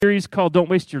series called Don't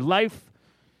Waste Your Life.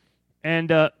 And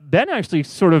Ben actually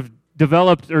sort of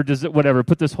developed, or does it, whatever,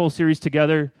 put this whole series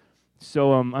together.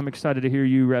 So I'm excited to hear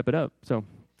you wrap it up. So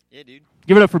yeah, dude.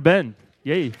 Give it up for Ben.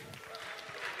 Yay.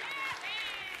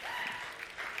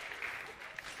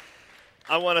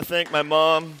 I want to thank my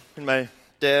mom and my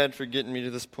dad for getting me to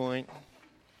this point.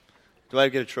 Do I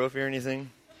get a trophy or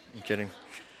anything? I'm kidding.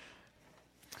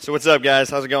 So what's up, guys?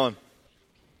 How's it going?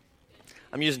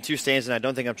 I'm using two stands, and I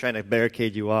don't think I'm trying to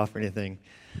barricade you off or anything.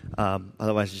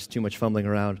 Otherwise, it's just too much fumbling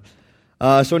around.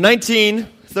 So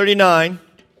 1939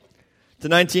 to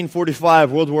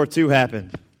 1945, World War II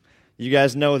happened. You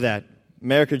guys know that.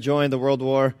 America joined the World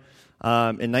War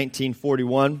in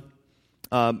 1941.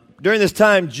 During this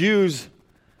time, Jews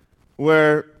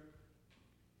were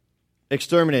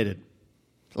exterminated.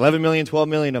 11 million, 12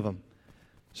 million of them.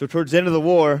 So towards the end of the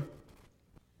war,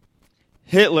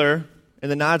 Hitler and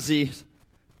the Nazis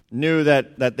knew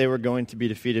that they were going to be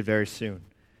defeated very soon.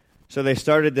 So they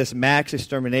started this mass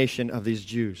extermination of these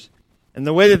Jews. And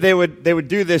the way that they would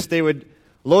do this, they would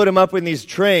load them up in these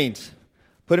trains,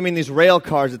 put them in these rail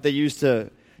cars that they used to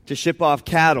ship off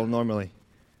cattle normally.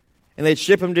 And they'd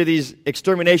ship them to these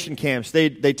extermination camps.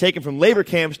 They'd take them from labor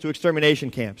camps to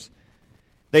extermination camps.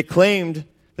 They claimed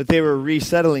that they were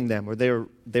resettling them, or they were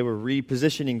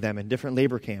repositioning them in different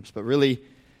labor camps, but really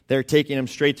they're taking them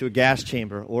straight to a gas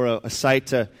chamber or a site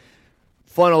to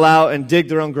funnel out and dig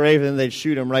their own grave, and then they'd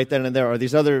shoot them right then and there, or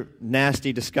these other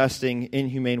nasty, disgusting,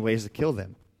 inhumane ways to kill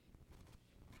them.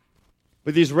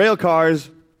 But these rail cars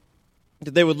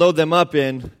that they would load them up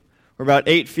in were about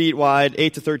 8 feet wide,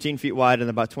 8 to 13 feet wide, and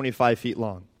about 25 feet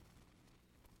long.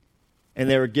 And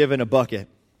they were given a bucket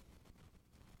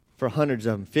for hundreds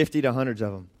of them, 50 to hundreds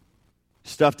of them,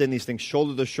 stuffed in these things,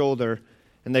 shoulder to shoulder,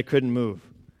 and they couldn't move.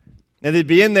 And they'd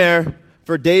be in there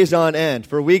for days on end,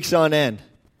 for weeks on end.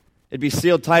 It'd be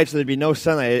sealed tight so there'd be no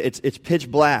sunlight. It's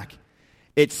pitch black.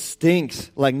 It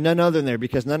stinks like none other in there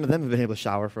because none of them have been able to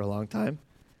shower for a long time.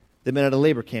 They've been at a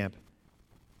labor camp.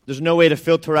 There's no way to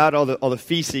filter out all the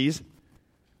feces.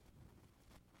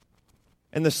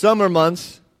 In the summer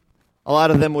months, a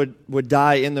lot of them would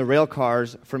die in the rail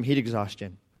cars from heat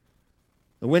exhaustion.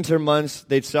 The winter months,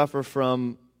 they'd suffer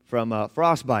from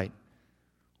frostbite.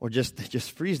 Or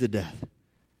just freeze to death.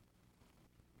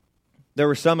 There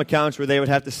were some accounts where they would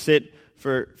have to sit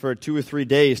for 2 or 3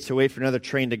 days to wait for another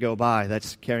train to go by.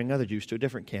 That's carrying other Jews to a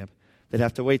different camp. They'd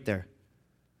have to wait there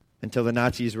until the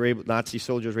Nazi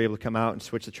soldiers were able to come out and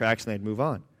switch the tracks, and they'd move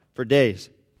on for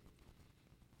days.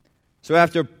 So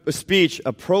after a speech,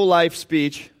 a pro-life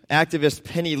speech, activist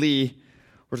Penny Lee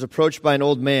was approached by an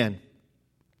old man.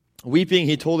 Weeping,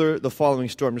 he told her the following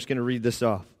story. I'm just going to read this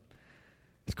off.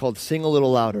 It's called Sing a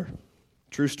Little Louder.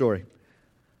 True story.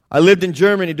 I lived in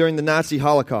Germany during the Nazi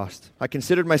Holocaust. I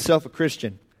considered myself a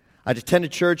Christian. I'd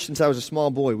attended church since I was a small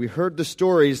boy. We heard the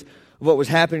stories of what was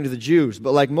happening to the Jews.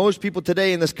 But like most people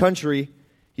today in this country,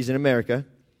 he's in America,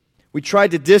 we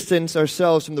tried to distance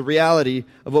ourselves from the reality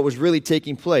of what was really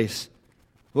taking place.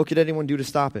 What could anyone do to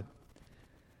stop it?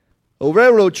 A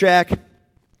railroad track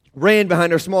ran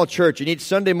behind our small church, and each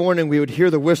Sunday morning we would hear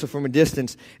the whistle from a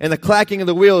distance and the clacking of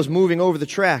the wheels moving over the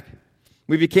track.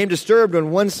 We became disturbed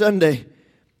when one Sunday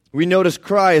we noticed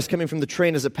cries coming from the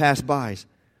train as it passed by.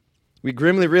 We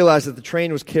grimly realized that the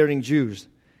train was carrying Jews.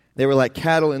 They were like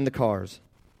cattle in the cars.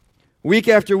 Week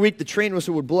after week, the train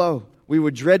whistle would blow. We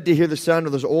would dread to hear the sound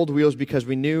of those old wheels because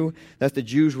we knew that the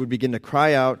Jews would begin to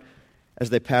cry out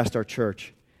as they passed our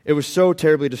church. It was so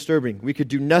terribly disturbing. We could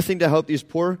do nothing to help these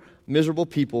poor, miserable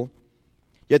people,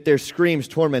 yet their screams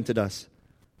tormented us.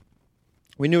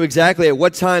 We knew exactly at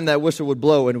what time that whistle would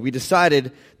blow, and we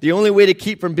decided the only way to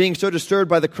keep from being so disturbed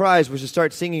by the cries was to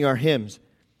start singing our hymns.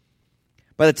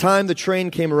 By the time the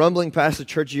train came rumbling past the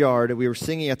churchyard, we were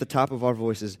singing at the top of our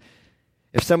voices.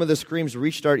 If some of the screams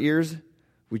reached our ears,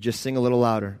 we'd just sing a little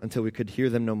louder until we could hear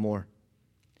them no more.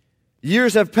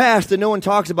 Years have passed and no one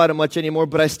talks about it much anymore,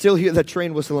 but I still hear that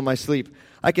train whistle in my sleep.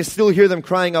 I can still hear them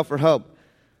crying out for help.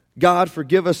 God,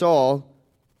 forgive us all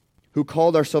who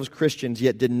called ourselves Christians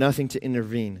yet did nothing to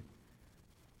intervene.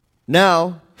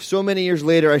 Now, so many years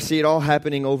later, I see it all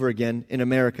happening over again in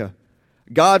America.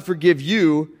 God, forgive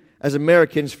you as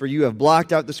Americans, for you have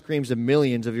blocked out the screams of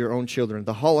millions of your own children.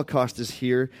 The Holocaust is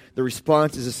here. The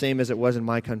response is the same as it was in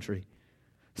my country.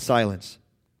 Silence.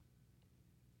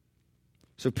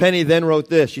 So Penny then wrote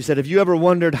this. She said, have you ever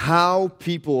wondered how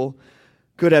people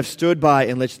could have stood by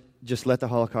and just let the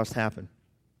Holocaust happen?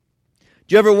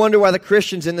 Do you ever wonder why the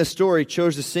Christians in this story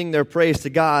chose to sing their praise to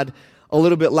God a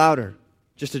little bit louder,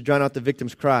 just to drown out the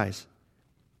victims' cries?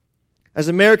 As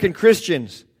American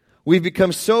Christians, we've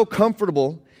become so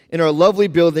comfortable in our lovely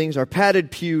buildings, our padded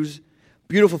pews,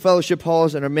 beautiful fellowship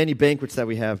halls, and our many banquets that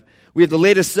we have. We have the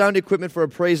latest sound equipment for our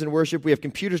praise and worship. We have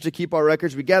computers to keep our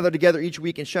records. We gather together each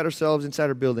week and shut ourselves inside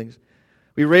our buildings.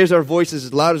 We raise our voices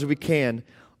as loud as we can,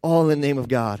 all in the name of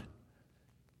God.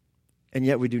 And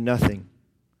yet we do nothing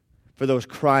for those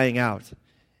crying out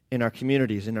in our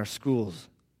communities, in our schools,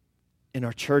 in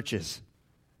our churches.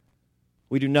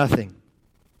 We do nothing.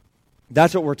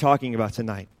 That's what we're talking about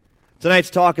tonight. Tonight's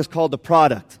talk is called The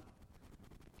Product.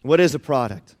 What is a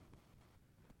product?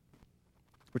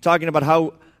 We're talking about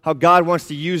how God wants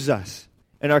to use us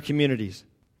in our communities,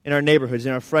 in our neighborhoods,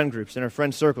 in our friend groups, in our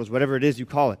friend circles, whatever it is you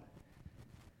call it.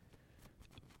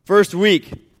 First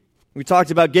week, we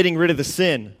talked about getting rid of the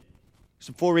sin. It's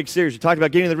a 4-week series. We talked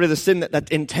about getting rid of the sin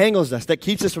that entangles us, that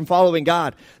keeps us from following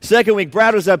God. Second week,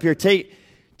 Brad was up here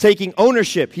taking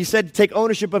ownership. He said to take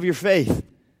ownership of your faith.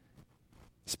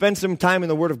 Spend some time in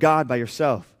the Word of God by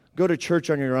yourself. Go to church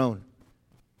on your own.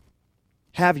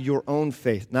 Have your own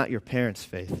faith, not your parents'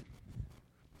 faith.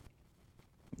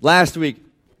 Last week,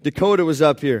 Dakota was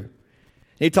up here.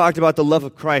 He talked about the love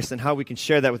of Christ and how we can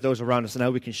share that with those around us and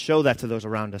how we can show that to those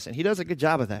around us. And he does a good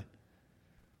job of that.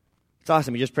 It's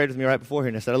awesome. He just prayed with me right before here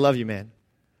and I said, I love you, man. And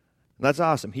that's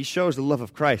awesome. He shows the love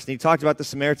of Christ. And he talked about the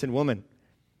Samaritan woman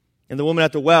and the woman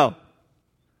at the well,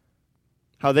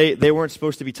 how they weren't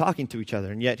supposed to be talking to each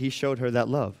other, and yet he showed her that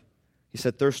love. He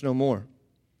said, thirst no more.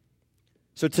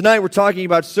 So tonight we're talking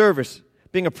about service,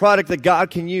 being a product that God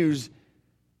can use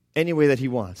any way that he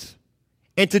wants.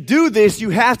 And to do this, you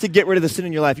have to get rid of the sin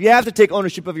in your life. You have to take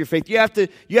ownership of your faith. You have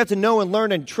to know and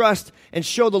learn and trust and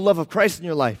show the love of Christ in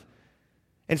your life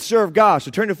and serve God. So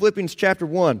turn to Philippians chapter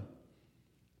 1.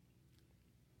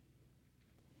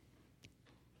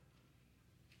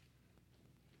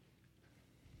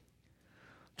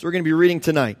 So we're going to be reading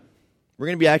tonight. We're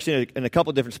going to be actually in a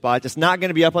couple different spots. It's not going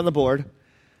to be up on the board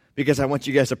because I want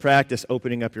you guys to practice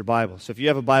opening up your Bible. So if you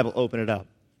have a Bible, open it up.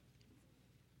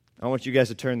 I want you guys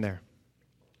to turn there.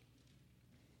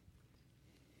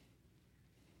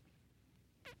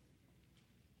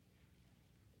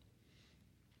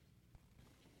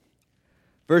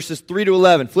 Verses 3 to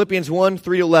 11. Philippians 1,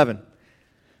 3 to 11.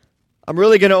 I'm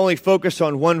really going to only focus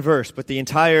on one verse, but the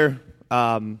entire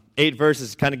 8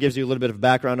 verses kind of gives you a little bit of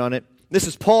background on it. This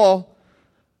is Paul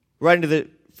writing to the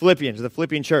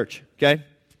Philippian church, okay?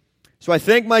 So I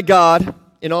thank my God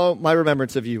in all my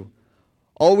remembrance of you,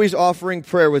 always offering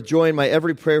prayer with joy in my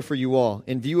every prayer for you all,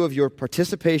 in view of your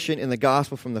participation in the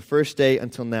gospel from the first day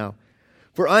until now.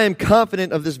 For I am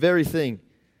confident of this very thing,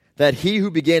 that he who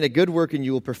began a good work in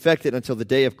you will perfect it until the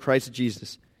day of Christ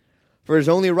Jesus. For it is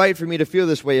only right for me to feel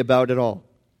this way about it all,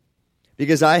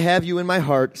 because I have you in my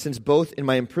heart, since both in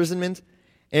my imprisonment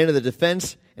and in the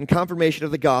defense and confirmation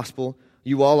of the gospel,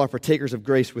 you all are partakers of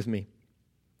grace with me.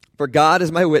 For God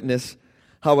is my witness,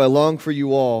 how I long for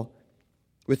you all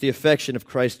with the affection of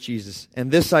Christ Jesus.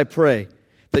 And this I pray,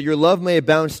 that your love may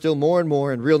abound still more and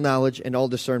more in real knowledge and all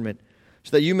discernment,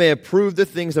 so that you may approve the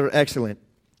things that are excellent,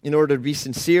 in order to be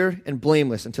sincere and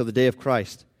blameless until the day of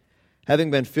Christ, having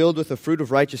been filled with the fruit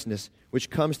of righteousness, which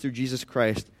comes through Jesus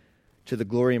Christ, to the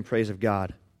glory and praise of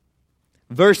God.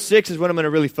 Verse 6 is what I'm going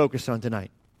to really focus on tonight.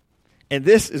 And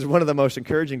this is one of the most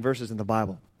encouraging verses in the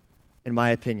Bible, in my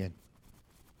opinion.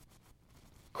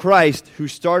 Christ, who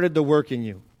started the work in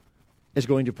you, is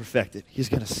going to perfect it. He's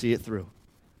going to see it through.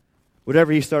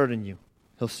 Whatever he started in you,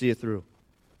 he'll see it through.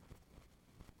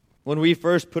 When we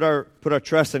first put our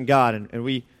trust in God and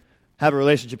we have a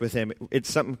relationship with him,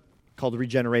 it's something called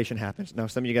regeneration happens. Now,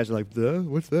 some of you guys are like,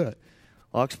 what's that?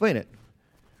 I'll explain it.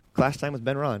 Class time with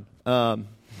Ben Ron. You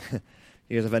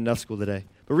guys have had enough school today.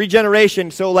 But regeneration,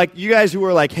 so like you guys who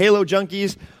are like Halo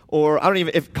junkies, or I don't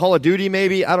even, if Call of Duty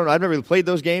maybe, I don't know, I've never really played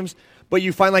those games, but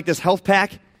you find like this health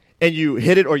pack, and you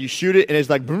hit it or you shoot it, and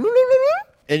it's like,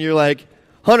 and you're like,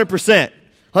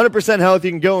 100% health,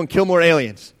 you can go and kill more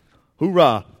aliens.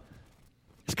 Hoorah.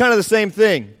 It's kind of the same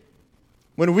thing.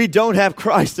 When we don't have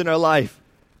Christ in our life,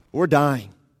 we're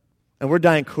dying. And we're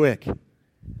dying quick.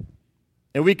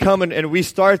 And we come and we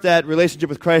start that relationship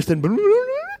with Christ and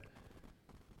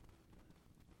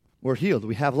we're healed.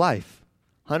 We have life.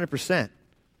 100%.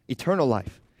 Eternal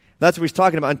life. That's what he's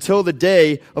talking about. Until the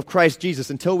day of Christ Jesus.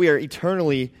 Until we are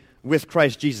eternally with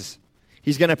Christ Jesus.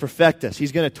 He's going to perfect us.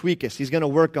 He's going to tweak us. He's going to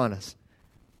work on us.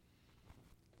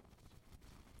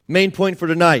 Main point for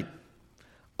tonight.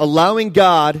 Allowing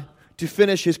God to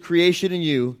finish his creation in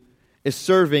you is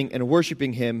serving and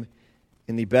worshiping him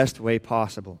in the best way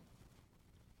possible.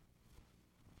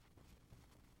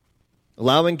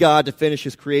 Allowing God to finish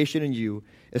his creation in you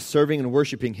is serving and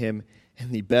worshiping him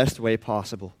in the best way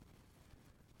possible.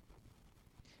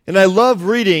 And I love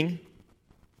reading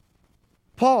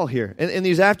Paul here in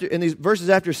these verses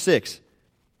after 6.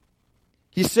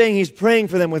 He's saying he's praying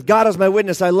for them with God as my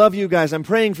witness. I love you guys. I'm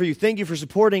praying for you. Thank you for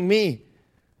supporting me.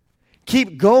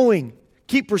 Keep going.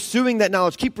 Keep pursuing that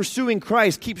knowledge. Keep pursuing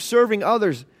Christ. Keep serving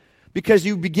others because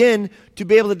you begin to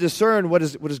be able to discern what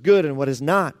is good and what is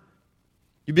not.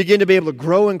 You begin to be able to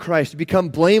grow in Christ. You become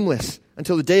blameless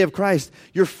until the day of Christ.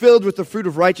 You're filled with the fruit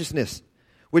of righteousness,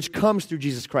 which comes through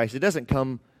Jesus Christ. It doesn't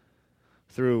come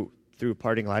through a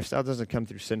partying lifestyle. It doesn't come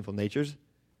through sinful natures.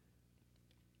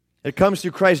 It comes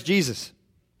through Christ Jesus.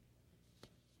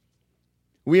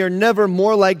 We are never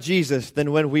more like Jesus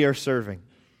than when we are serving.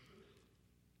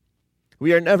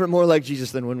 We are never more like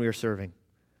Jesus than when we are serving.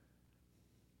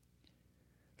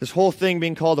 This whole thing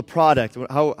being called a product,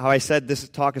 how I said this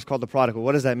talk is called the product, well,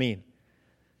 what does that mean?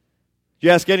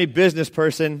 You ask any business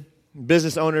person,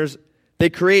 business owners, they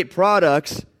create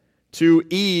products to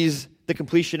ease the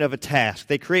completion of a task.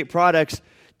 They create products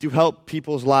to help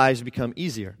people's lives become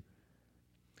easier.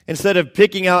 Instead of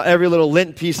picking out every little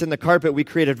lint piece in the carpet, we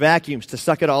created vacuums to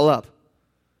suck it all up.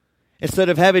 Instead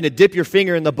of having to dip your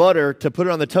finger in the butter to put it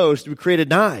on the toast, we created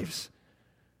knives.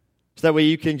 So that way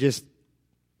you can just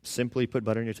simply put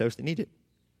butter in your toast and eat it.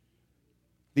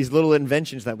 These little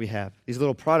inventions that we have, these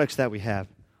little products that we have,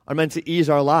 are meant to ease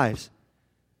our lives.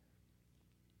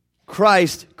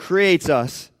 Christ creates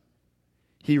us.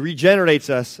 He regenerates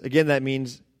us. Again, that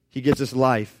means He gives us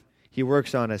life. He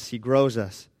works on us. He grows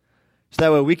us. So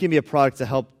that way we can be a product to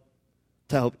help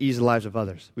ease the lives of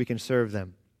others. We can serve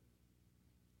them.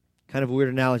 Kind of a weird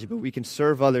analogy, but we can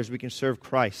serve others. We can serve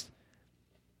Christ.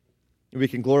 And we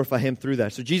can glorify Him through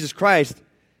that. So Jesus Christ,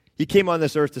 He came on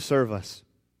this earth to serve us.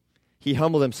 He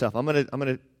humbled Himself.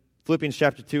 Philippians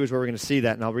chapter 2 is where we're going to see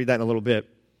that, and I'll read that in a little bit.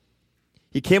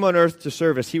 He came on earth to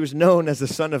serve us. He was known as the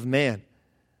Son of Man.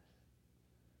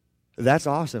 That's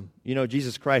awesome. You know,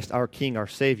 Jesus Christ, our King, our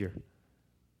Savior,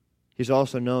 He's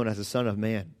also known as the Son of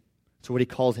Man. It's what He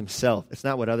called Himself. It's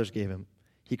not what others gave Him.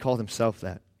 He called Himself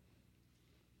that.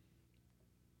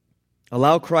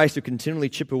 Allow Christ to continually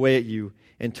chip away at you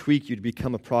and tweak you to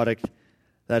become a product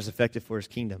that is effective for His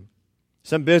kingdom.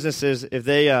 Some businesses, if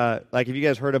you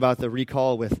guys heard about the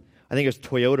recall with, I think it was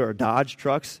Toyota or Dodge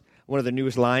trucks, one of the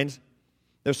newest lines.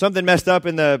 There's something messed up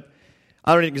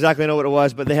I don't exactly know what it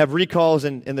was, but they have recalls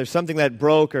and there's something that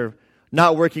broke or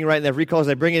not working right, and they have recalls.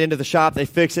 They bring it into the shop, they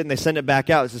fix it, and they send it back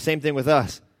out. It's the same thing with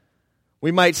us.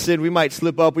 We might sin, we might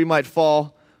slip up, we might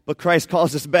fall, but Christ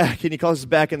calls us back, and He calls us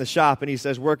back in the shop, and He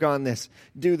says, work on this,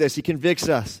 do this. He convicts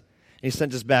us, and He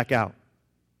sends us back out.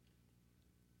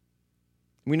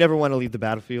 We never want to leave the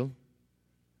battlefield.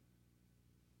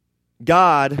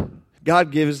 God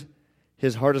gives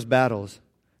His hardest battles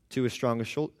to His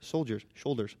strongest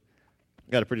shoulders.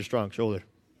 I got a pretty strong shoulder.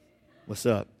 What's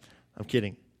up? I'm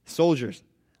kidding. Soldiers.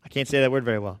 I can't say that word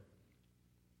very well.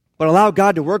 But allow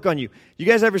God to work on you. You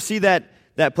guys ever see that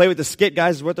play with the skit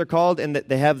guys is what they're called? And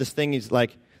they have this thing, he's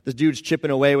like, this dude's chipping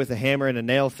away with a hammer and a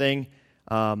nail thing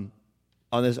on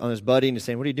his buddy, and he's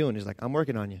saying, what are you doing? He's like, I'm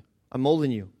working on you. I'm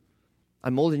molding you.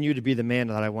 I'm molding you to be the man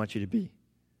that I want you to be.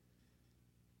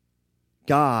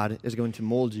 God is going to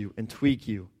mold you and tweak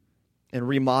you and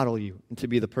remodel you and to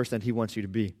be the person that He wants you to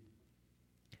be.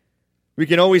 We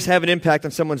can always have an impact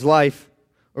on someone's life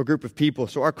or group of people.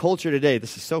 So our culture today,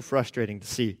 this is so frustrating to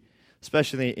see,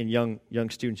 especially in young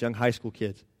students, young high school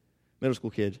kids, middle school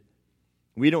kids.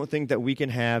 We don't think that we can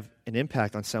have an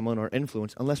impact on someone or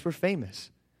influence unless we're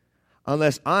famous.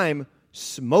 Unless I'm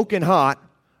smoking hot,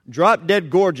 drop dead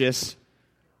gorgeous,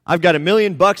 I've got $1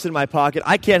 million in my pocket,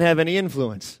 I can't have any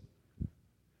influence.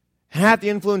 Half the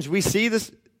influence we see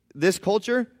this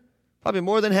culture, probably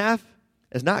more than half,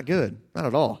 is not good. Not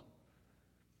at all.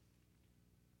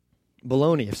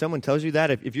 Baloney. If someone tells you that,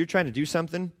 if you're trying to do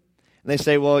something, and they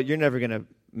say, well, you're never going to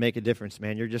make a difference,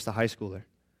 man. You're just a high schooler.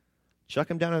 Chuck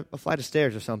them down a flight of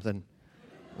stairs or something.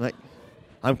 Like,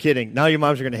 I'm kidding. Now your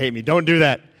moms are going to hate me. Don't do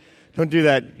that. Don't do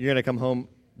that. You're going to come home.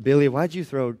 Billy, why'd you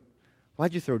throw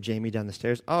Jamie down the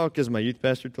stairs? Oh, because my youth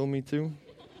pastor told me to.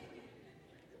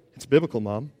 It's biblical,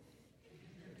 Mom.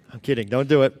 I'm kidding. Don't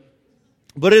do it.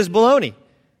 But it is baloney.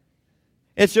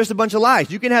 It's just a bunch of lies.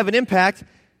 You can have an impact,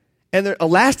 and a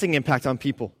lasting impact on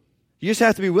people. You just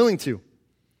have to be willing to.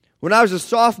 When I was a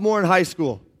sophomore in high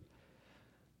school,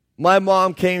 my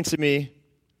mom came to me,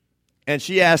 and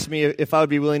she asked me if I would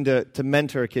be willing to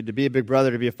mentor a kid, to be a big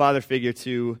brother, to be a father figure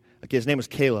to a kid. His name was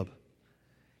Caleb.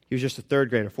 He was just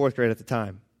a fourth grade at the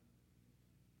time.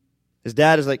 His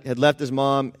dad had left his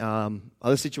mom.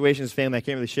 Other situations in his family I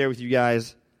can't really share with you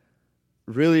guys.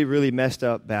 Really, really messed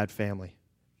up, bad family.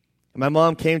 And my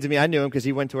mom came to me. I knew him because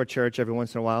he went to our church every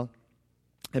once in a while.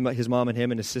 And his mom and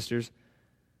him and his sisters.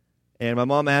 And my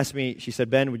mom asked me, she said,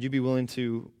 Ben, would you be willing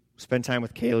to spend time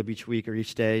with Caleb each week or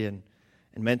each day and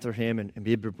mentor him and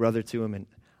be a brother to him? And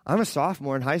I'm a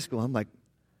sophomore in high school. I'm like,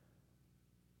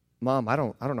 Mom, I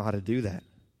don't know how to do that.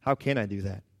 How can I do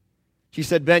that? She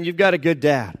said, Ben, you've got a good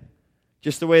dad.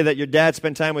 Just the way that your dad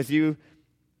spent time with you,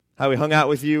 how he hung out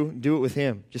with you, do it with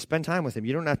him. Just spend time with him.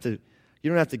 You don't have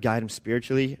to guide him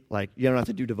spiritually. Like, you don't have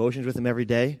to do devotions with him every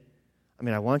day. I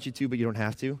mean, I want you to, but you don't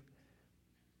have to.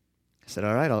 I said,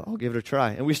 all right, I'll give it a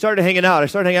try. And we started hanging out. I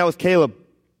started hanging out with Caleb.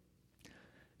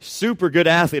 Super good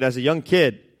athlete as a young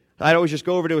kid. I'd always just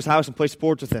go over to his house and play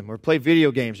sports with him or play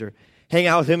video games or hang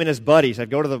out with him and his buddies. I'd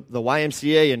go to the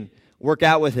YMCA and work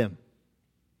out with him.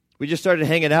 We just started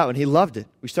hanging out, and he loved it.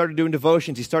 We started doing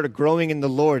devotions. He started growing in the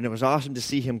Lord, and it was awesome to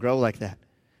see him grow like that.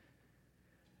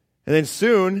 And then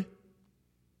soon,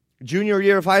 junior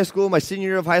year of high school, my senior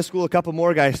year of high school, a couple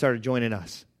more guys started joining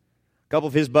us. A couple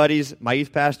of his buddies, my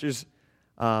youth pastor's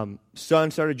son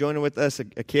started joining with us, a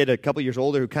kid a couple years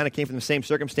older who kind of came from the same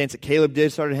circumstance that Caleb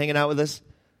did, started hanging out with us.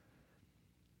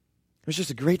 It was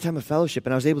just a great time of fellowship,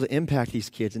 and I was able to impact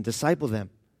these kids and disciple them,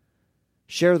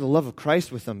 share the love of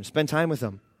Christ with them, spend time with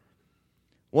them.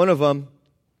 One of them,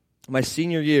 my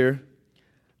senior year,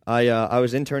 I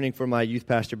was interning for my youth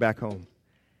pastor back home,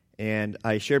 and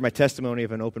I shared my testimony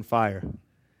of an open fire.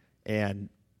 And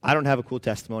I don't have a cool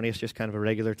testimony. It's just kind of a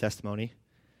regular testimony.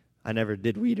 I never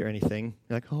did weed or anything.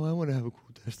 Like, oh, I want to have a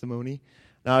cool testimony.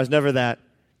 No, I was never that.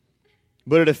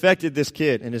 But it affected this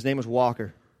kid, and his name was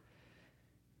Walker.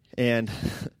 And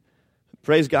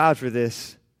praise God for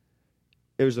this.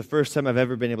 It was the first time I've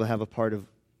ever been able to have a part of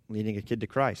leading a kid to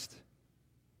Christ.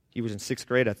 He was in 6th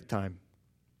grade at the time.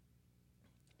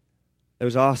 It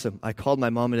was awesome. I called my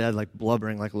mom and dad like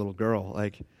blubbering like a little girl.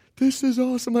 Like, this is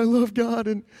awesome. I love God.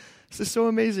 And this is so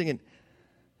amazing. And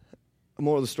the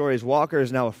moral of the story is Walker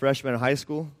is now a freshman in high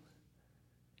school.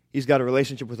 He's got a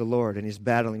relationship with the Lord, and he's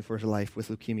battling for his life with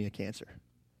leukemia cancer.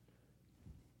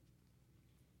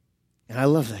 And I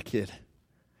love that kid.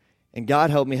 And God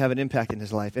helped me have an impact in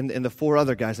his life. And the 4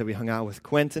 other guys that we hung out with,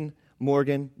 Quentin,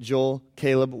 Morgan, Joel,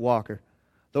 Caleb, Walker.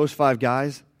 Those 5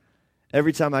 guys,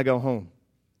 every time I go home,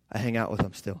 I hang out with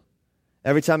them still.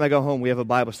 Every time I go home, we have a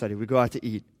Bible study. We go out to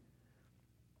eat.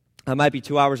 I might be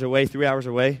 2 hours away, 3 hours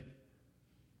away,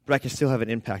 but I can still have an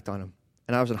impact on them.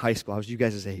 And I was in high school. I was you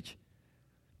guys' age.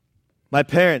 My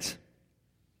parents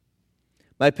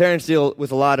deal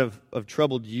with a lot of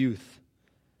troubled youth.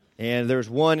 And there's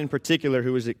one in particular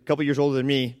who was a couple years older than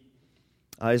me.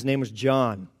 His name was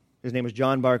John. His name was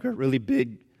John Barker, really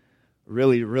big,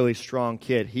 really, really strong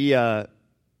kid. He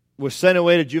was sent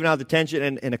away to juvenile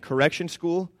detention and a correction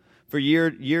school for a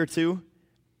year or two.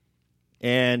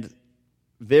 And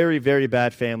very, very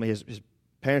bad family. His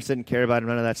parents didn't care about him,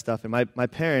 none of that stuff. And my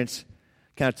parents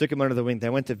kind of took him under the wing. They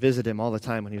went to visit him all the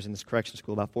time when he was in this correction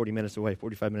school, about 45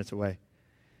 minutes away.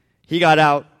 He got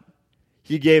out.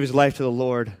 He gave his life to the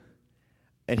Lord.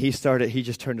 And he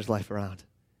just turned his life around.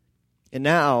 And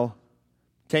now,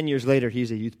 10 years later,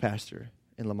 he's a youth pastor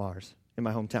in Lamar's, in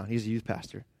my hometown. He's a youth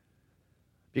pastor.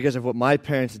 Because of what my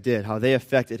parents did, how they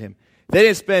affected him. They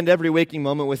didn't spend every waking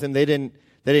moment with him. They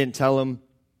didn't tell him,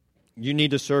 you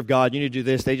need to serve God, you need to do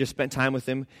this. They just spent time with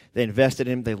him. They invested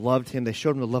in him. They loved him. They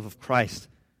showed him the love of Christ.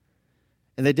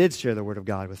 And they did share the word of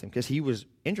God with him because he was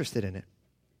interested in it.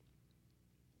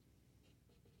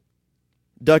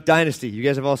 Duck Dynasty. You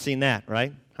guys have all seen that,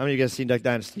 right? How many of you guys have seen Duck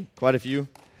Dynasty? Quite a few.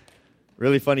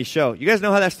 Really funny show. You guys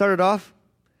know how that started off?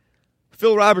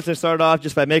 Phil Robertson started off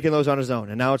just by making those on his own,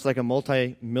 and now it's like a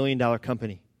multi-million-dollar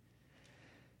company.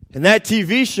 And that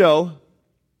TV show,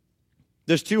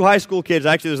 there's 2 high school kids.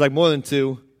 Actually, there's like more than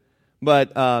 2.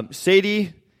 But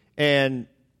Sadie and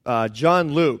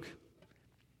John Luke,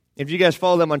 if you guys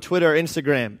follow them on Twitter or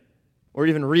Instagram, or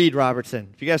even Reed Robertson,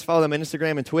 if you guys follow them on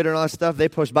Instagram and Twitter and all that stuff, they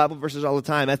post Bible verses all the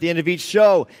time. At the end of each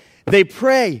show, they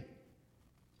pray.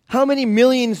 How many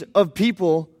millions of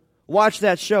people watch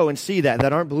that show and see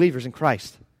that aren't believers in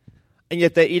Christ? And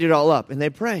yet they eat it all up and they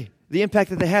pray. The impact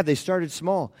that they have, they started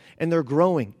small and they're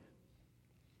growing.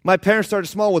 My parents started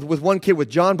small with one kid, with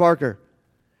John Barker.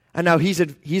 And now he's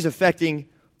affecting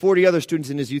 40 other students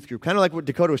in his youth group. Kind of like what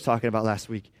Dakota was talking about last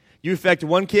week. You affect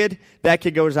one kid, that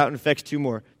kid goes out and affects 2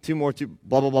 more,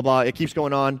 blah, blah, blah, blah. It keeps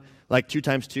going on, like 2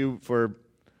 times 2 for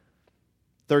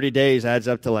 30 days adds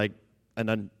up to like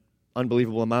an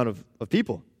unbelievable amount of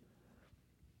people.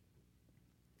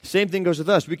 Same thing goes with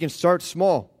us. We can start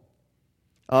small.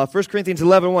 1 Corinthians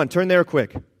 11:1. Turn there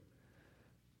quick.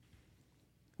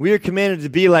 We are commanded to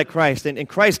be like Christ, and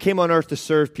Christ came on earth to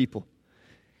serve people.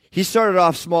 He started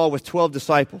off small with 12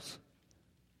 disciples,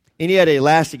 and he had a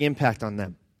lasting impact on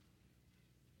them.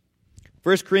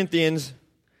 1 Corinthians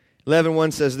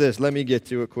 11:1 says this. Let me get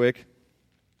to it quick.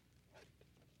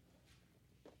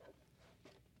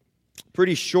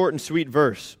 Pretty short and sweet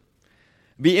verse.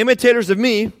 Be imitators of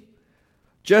me,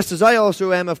 just as I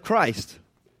also am of Christ.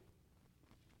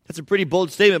 That's a pretty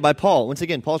bold statement by Paul. Once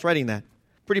again, Paul's writing that.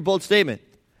 Pretty bold statement.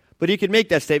 But he could make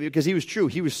that statement because he was true.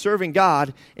 He was serving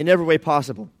God in every way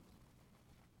possible.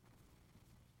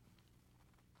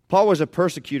 Paul was a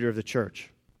persecutor of the church.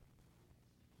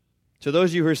 So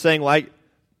those of you who are saying, well,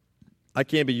 I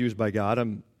can't be used by God.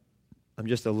 I'm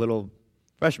just a little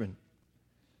freshman.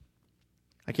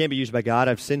 I can't be used by God.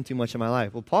 I've sinned too much in my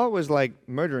life. Well, Paul was like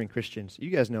murdering Christians. You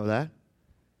guys know that.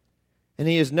 And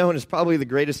he is known as probably the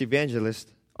greatest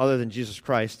evangelist other than Jesus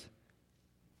Christ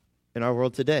in our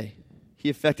world today. He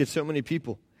affected so many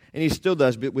people, and he still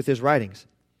does with his writings.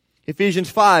 Ephesians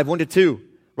 5, 1-2.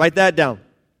 Write that down.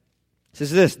 It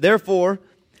says this, therefore,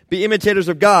 be imitators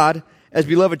of God as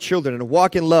beloved children, and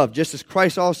walk in love, just as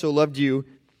Christ also loved you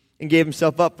and gave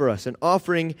himself up for us, an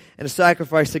offering and a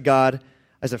sacrifice to God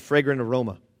as a fragrant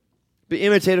aroma. Be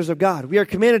imitators of God. We are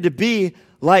commanded to be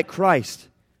like Christ.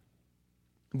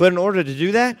 But in order to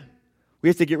do that, we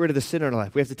have to get rid of the sin in our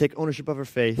life. We have to take ownership of our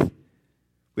faith.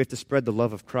 We have to spread the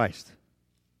love of Christ.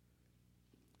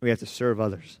 We have to serve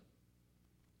others.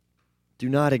 Do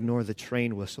not ignore the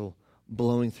train whistle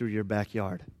blowing through your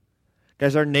backyard.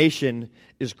 Guys, our nation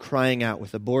is crying out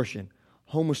with abortion,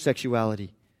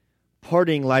 homosexuality,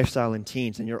 partying lifestyle in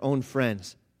teens and your own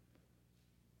friends.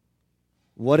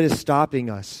 What is stopping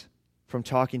us from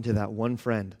talking to that one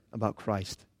friend about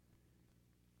Christ?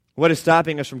 What is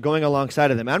stopping us from going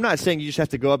alongside of them? I'm not saying you just have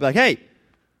to go up and be like, hey,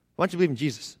 why don't you believe in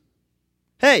Jesus?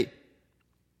 Hey,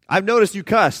 I've noticed you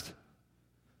cussed.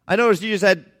 I noticed you just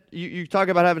had, you talk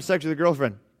about having sex with a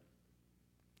girlfriend.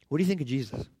 What do you think of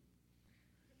Jesus?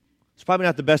 It's probably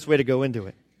not the best way to go into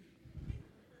it.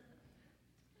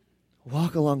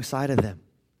 Walk alongside of them.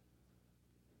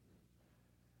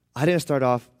 I didn't start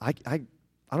off, I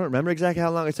don't remember exactly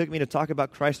how long it took me to talk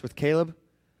about Christ with Caleb,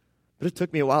 but it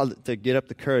took me a while to get up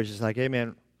the courage. It's like, hey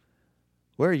man,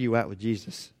 where are you at with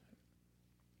Jesus?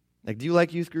 Like, do you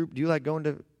like youth group? Do you like going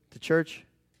to church?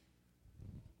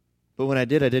 But when I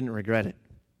did, I didn't regret it.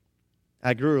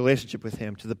 I grew a relationship with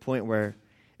him to the point where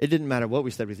it didn't matter what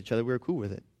we said with each other. We were cool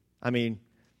with it. I mean,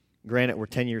 granted, we're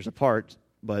 10 years apart,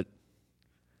 but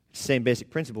same basic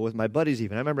principle with my buddies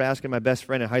even. I remember asking my best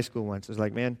friend in high school once. I was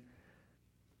like, man,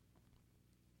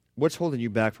 what's holding you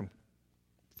back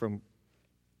from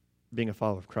being a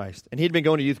follower of Christ? And he'd been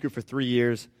going to youth group for 3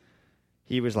 years.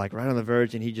 He was like right on the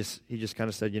verge, and he just kind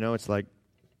of said, it's like,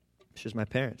 it's just my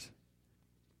parents.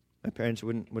 My parents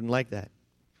wouldn't like that.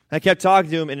 I kept talking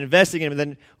to him and investing in him, and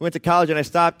then we went to college, and I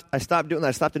stopped doing that.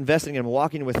 I stopped investing in him,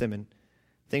 walking with him, and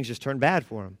things just turned bad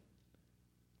for him.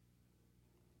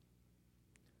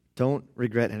 Don't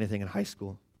regret anything in high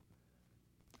school.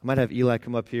 I might have Eli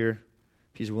come up here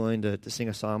if he's willing to sing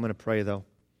a song. I'm going to pray, though,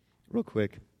 real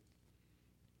quick.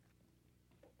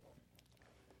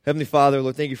 Heavenly Father,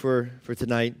 Lord, thank you for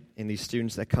tonight and these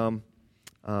students that come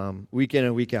week in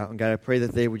and week out. And God, I pray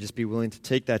that they would just be willing to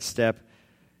take that step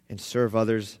and serve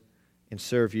others and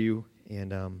serve you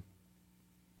and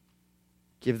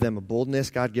give them a boldness.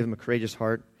 God, give them a courageous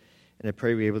heart. And I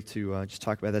pray we're able to just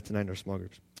talk about that tonight in our small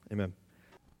groups. Amen.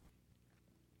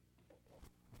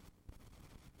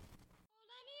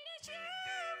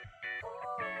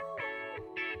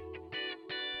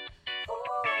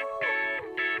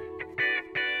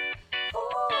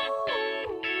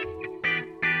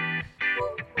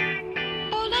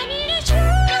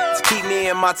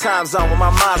 In my time zone when my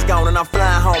mind's gone and I'm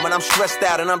flying home and I'm stressed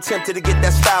out and I'm tempted to get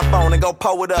that styrofoam and go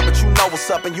pull it up, but you know what's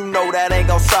up and you know that ain't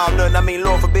gonna solve nothing. I mean,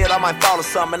 Lord forbid I might fall or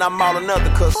something and I'm all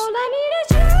another cause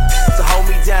to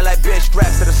hold me down like bed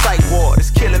straps to the psych ward.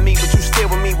 It's killing me, but you still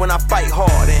with me when I fight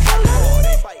hard and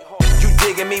you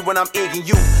digging me when I'm egging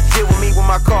you. Deal with me when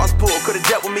my car's pulled. Could've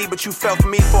dealt with me, but you fell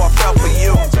for me before I fell for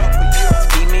you.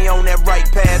 Keep me on that right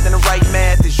path and the right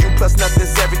math is you plus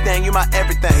nothing's everything. You my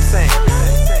everything, saying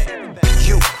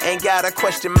you ain't gotta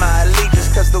question my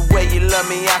allegiance, cause the way you love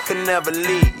me, I could never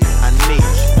leave you. I need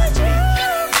you.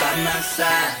 By my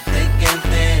side, thick and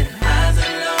thin, highs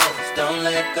and lows, don't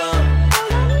let go.